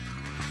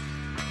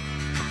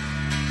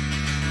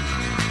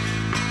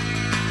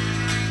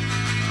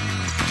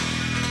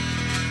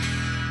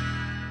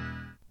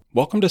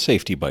Welcome to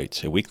Safety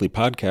Bites, a weekly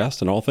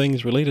podcast on all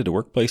things related to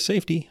workplace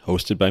safety,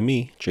 hosted by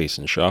me,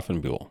 Jason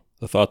Schaffenbuhl.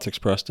 The thoughts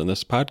expressed in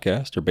this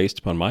podcast are based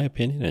upon my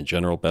opinion and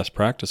general best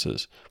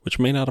practices, which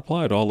may not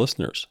apply to all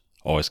listeners.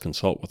 Always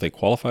consult with a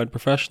qualified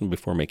professional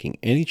before making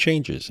any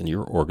changes in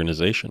your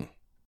organization.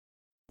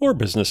 More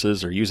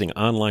businesses are using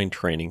online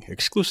training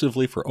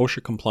exclusively for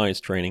OSHA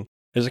compliance training,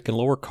 as it can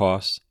lower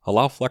costs,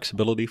 allow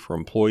flexibility for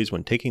employees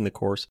when taking the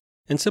course,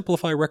 and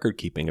simplify record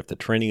keeping if the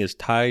training is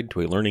tied to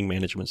a learning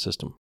management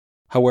system.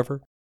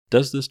 However,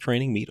 does this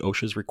training meet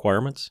OSHA's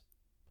requirements?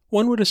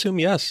 One would assume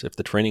yes, if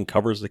the training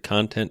covers the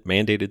content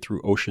mandated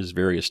through OSHA's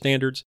various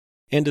standards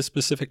and is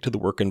specific to the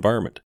work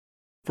environment.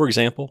 For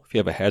example, if you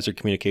have a hazard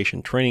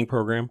communication training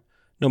program,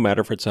 no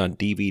matter if it's on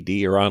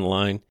DVD or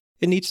online,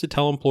 it needs to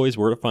tell employees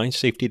where to find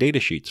safety data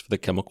sheets for the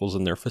chemicals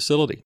in their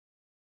facility.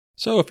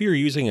 So if you're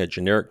using a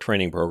generic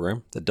training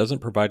program that doesn't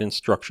provide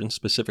instruction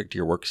specific to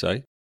your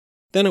worksite,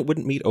 then it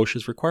wouldn't meet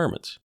OSHA's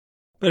requirements.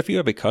 But if you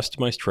have a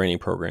customized training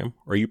program,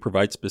 or you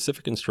provide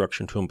specific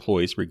instruction to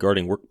employees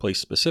regarding workplace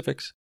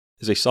specifics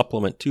as a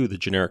supplement to the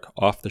generic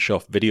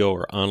off-the-shelf video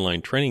or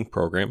online training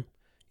program,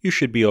 you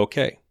should be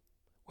okay.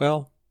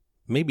 Well,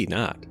 maybe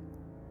not.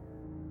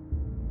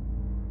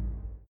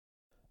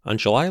 On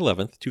July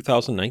 11,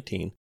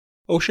 2019,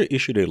 OSHA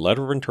issued a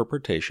letter of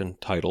interpretation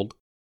titled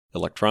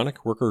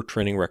Electronic Worker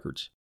Training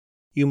Records.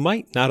 You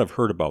might not have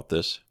heard about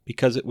this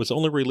because it was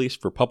only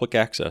released for public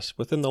access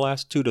within the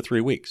last 2 to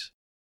 3 weeks.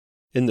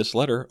 In this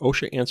letter,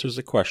 OSHA answers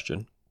the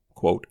question,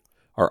 quote,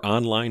 "Are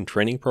online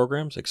training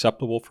programs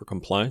acceptable for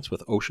compliance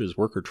with OSHA's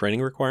worker training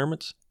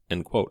requirements?"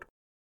 End quote.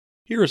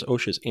 Here is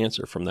OSHA's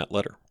answer from that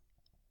letter.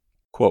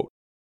 Quote,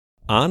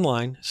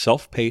 "Online,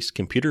 self-paced,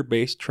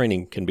 computer-based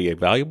training can be a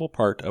valuable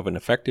part of an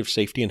effective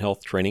safety and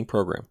health training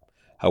program.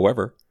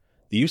 However,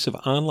 the use of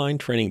online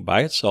training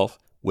by itself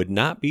would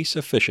not be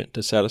sufficient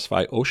to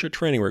satisfy OSHA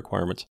training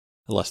requirements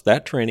unless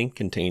that training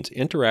contains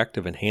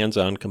interactive and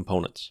hands-on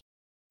components.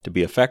 To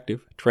be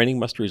effective, training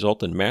must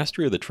result in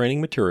mastery of the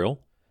training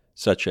material,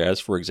 such as,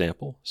 for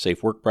example,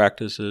 safe work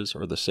practices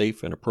or the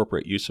safe and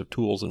appropriate use of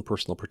tools and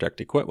personal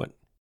protective equipment.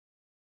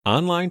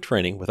 Online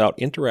training without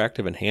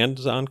interactive and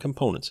hands-on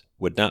components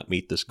would not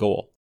meet this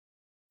goal.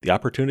 The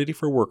opportunity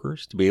for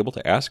workers to be able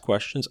to ask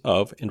questions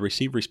of and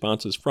receive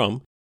responses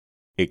from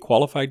a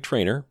qualified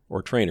trainer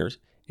or trainers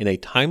in a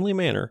timely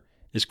manner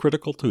is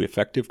critical to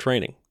effective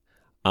training.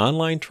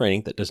 Online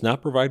training that does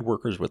not provide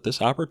workers with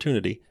this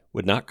opportunity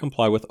would not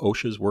comply with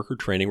OSHA's worker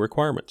training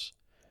requirements.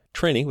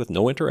 Training with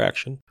no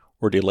interaction,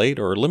 or delayed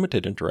or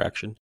limited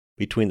interaction,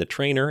 between the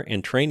trainer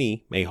and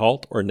trainee may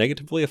halt or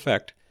negatively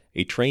affect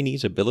a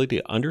trainee's ability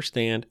to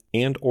understand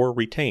and or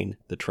retain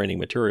the training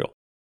material.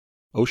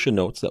 OSHA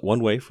notes that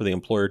one way for the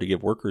employer to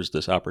give workers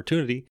this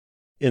opportunity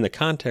in the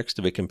context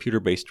of a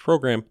computer-based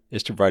program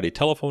is to provide a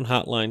telephone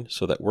hotline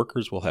so that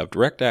workers will have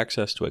direct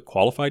access to a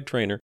qualified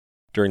trainer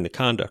during the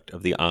conduct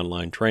of the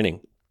online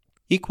training.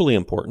 Equally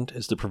important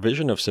is the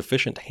provision of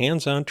sufficient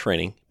hands-on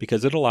training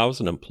because it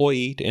allows an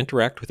employee to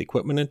interact with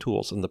equipment and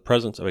tools in the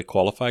presence of a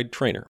qualified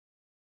trainer,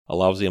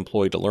 allows the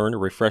employee to learn or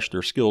refresh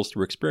their skills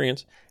through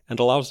experience, and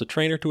allows the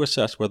trainer to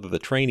assess whether the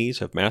trainees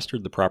have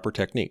mastered the proper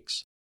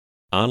techniques.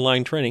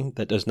 Online training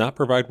that does not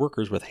provide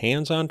workers with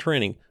hands-on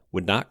training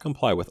would not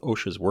comply with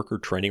OSHA's worker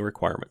training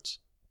requirements."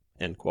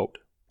 End quote.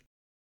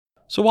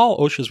 So while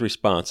OSHA's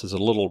response is a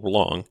little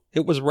long,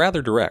 it was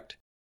rather direct.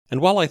 And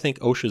while I think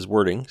OSHA's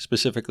wording,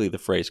 specifically the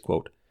phrase,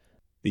 quote,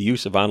 "The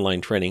use of online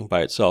training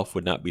by itself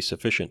would not be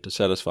sufficient to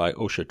satisfy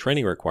OSHA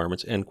training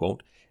requirements," end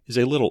quote, is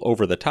a little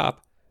over the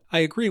top, I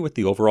agree with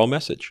the overall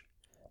message.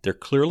 There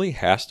clearly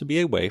has to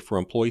be a way for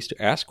employees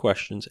to ask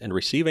questions and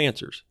receive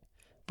answers,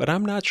 but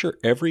I'm not sure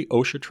every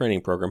OSHA training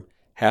program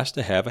has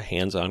to have a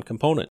hands-on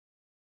component.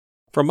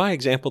 From my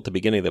example at the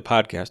beginning of the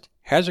podcast,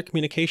 hazard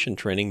communication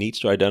training needs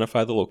to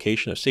identify the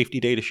location of safety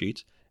data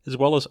sheets as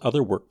well as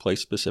other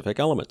workplace-specific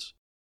elements.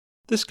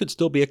 This could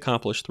still be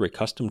accomplished through a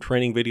custom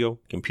training video,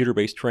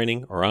 computer-based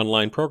training, or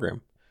online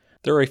program.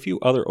 There are a few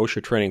other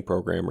OSHA training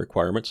program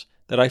requirements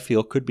that I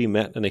feel could be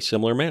met in a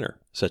similar manner,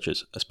 such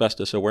as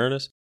asbestos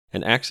awareness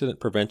and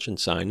accident prevention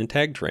sign and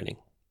tag training.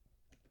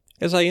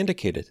 As I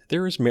indicated,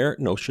 there is merit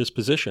in OSHA's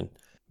position.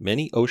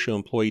 Many OSHA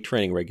employee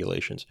training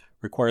regulations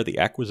require the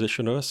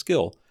acquisition of a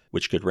skill,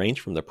 which could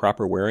range from the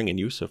proper wearing and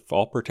use of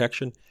fall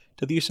protection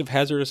to the use of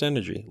hazardous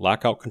energy,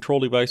 lockout control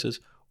devices,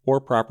 or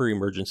proper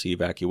emergency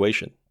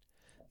evacuation.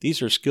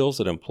 These are skills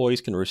that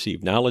employees can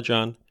receive knowledge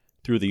on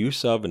through the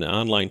use of an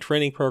online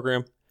training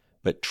program,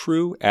 but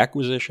true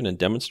acquisition and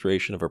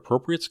demonstration of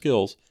appropriate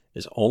skills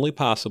is only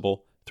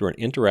possible through an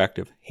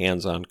interactive,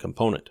 hands-on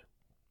component.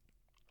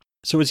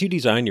 So as you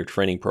design your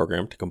training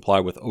program to comply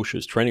with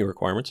OSHA's training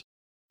requirements,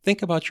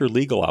 think about your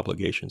legal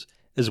obligations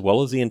as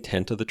well as the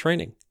intent of the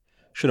training.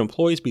 Should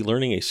employees be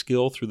learning a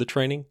skill through the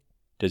training?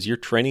 Does your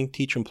training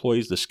teach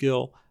employees the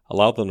skill,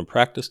 allow them to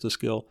practice the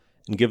skill,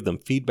 and give them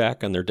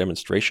feedback on their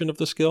demonstration of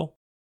the skill?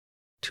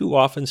 Too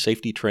often,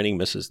 safety training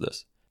misses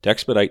this. To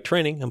expedite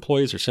training,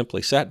 employees are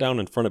simply sat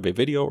down in front of a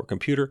video or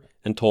computer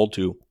and told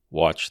to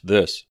watch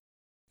this.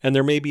 And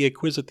there may be a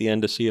quiz at the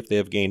end to see if they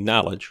have gained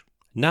knowledge.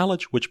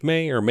 knowledge which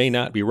may or may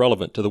not be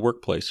relevant to the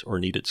workplace or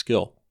needed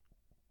skill.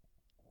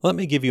 Let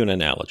me give you an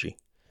analogy.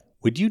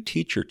 Would you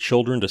teach your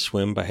children to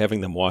swim by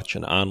having them watch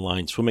an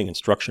online swimming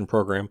instruction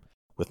program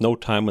with no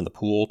time in the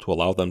pool to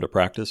allow them to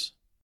practice?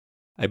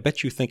 I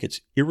bet you think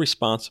it's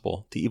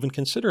irresponsible to even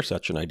consider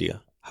such an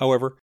idea.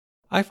 However,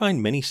 I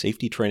find many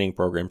safety training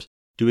programs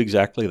do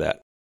exactly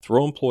that.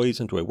 Throw employees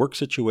into a work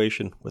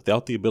situation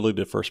without the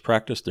ability to first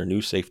practice their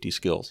new safety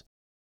skills.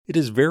 It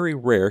is very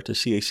rare to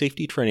see a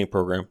safety training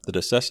program that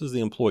assesses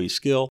the employee's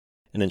skill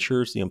and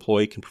ensures the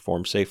employee can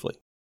perform safely.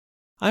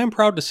 I am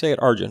proud to say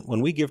at Argent,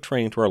 when we give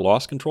training to our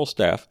loss control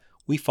staff,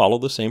 we follow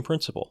the same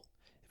principle.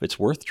 If it's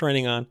worth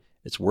training on,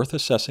 it's worth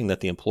assessing that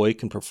the employee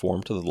can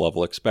perform to the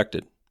level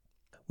expected.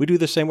 We do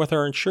the same with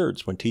our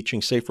insureds when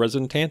teaching safe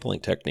resident handling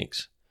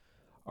techniques.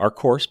 Our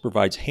course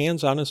provides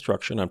hands-on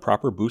instruction on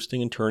proper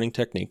boosting and turning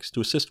techniques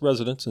to assist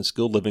residents in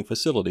skilled living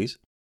facilities,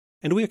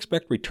 and we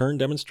expect return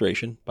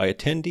demonstration by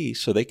attendees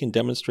so they can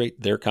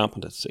demonstrate their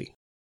competency.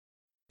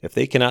 If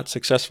they cannot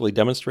successfully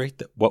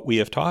demonstrate what we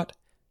have taught,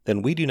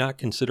 then we do not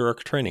consider our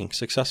training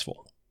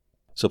successful.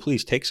 So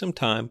please take some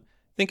time,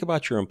 think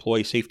about your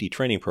employee safety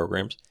training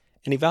programs,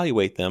 and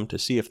evaluate them to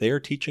see if they are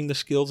teaching the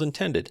skills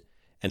intended,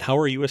 and how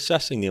are you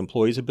assessing the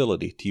employee's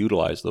ability to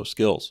utilize those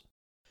skills.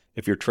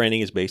 If your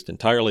training is based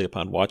entirely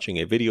upon watching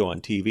a video on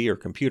TV or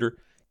computer,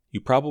 you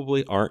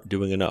probably aren't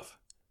doing enough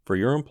for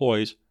your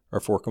employees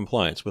or for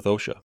compliance with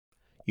OSHA.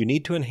 You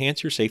need to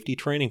enhance your safety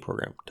training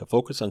program to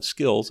focus on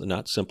skills and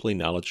not simply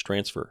knowledge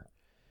transfer.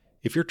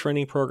 If your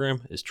training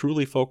program is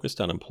truly focused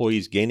on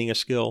employees gaining a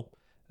skill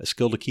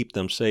to keep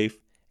them safe,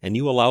 and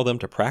you allow them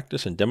to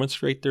practice and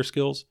demonstrate their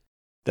skills,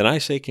 then I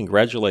say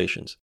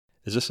congratulations,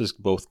 as this is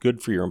both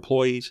good for your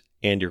employees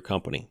and your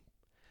company.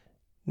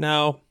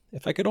 Now,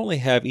 if I could only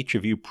have each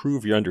of you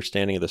prove your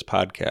understanding of this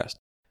podcast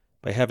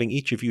by having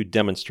each of you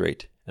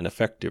demonstrate an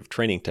effective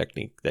training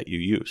technique that you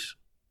use.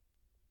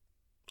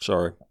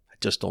 Sorry, I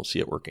just don't see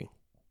it working.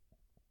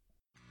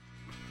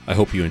 I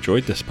hope you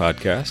enjoyed this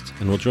podcast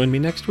and will join me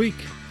next week.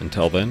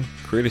 Until then,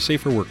 create a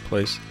safer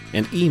workplace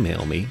and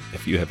email me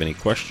if you have any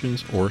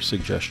questions or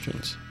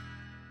suggestions.